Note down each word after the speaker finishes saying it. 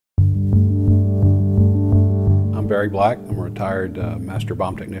Barry Black. I'm a retired master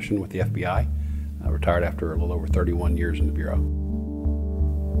bomb technician with the FBI. I retired after a little over 31 years in the Bureau.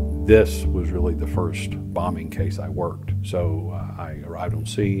 This was really the first bombing case I worked. So I arrived on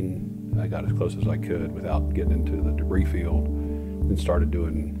scene, I got as close as I could without getting into the debris field, and started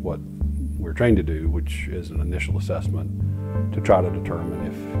doing what we're trained to do, which is an initial assessment to try to determine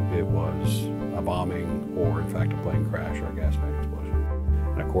if it was a bombing or in fact a plane crash or a gas mask explosion.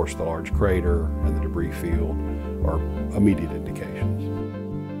 And of course the large crater and the debris field are immediate indications.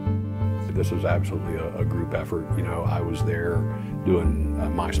 This was absolutely a group effort. You know, I was there doing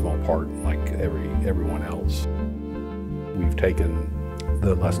my small part like everyone else. We've taken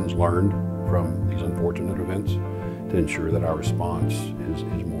the lessons learned from these unfortunate events to ensure that our response is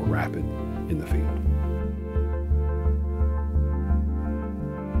more rapid in the field.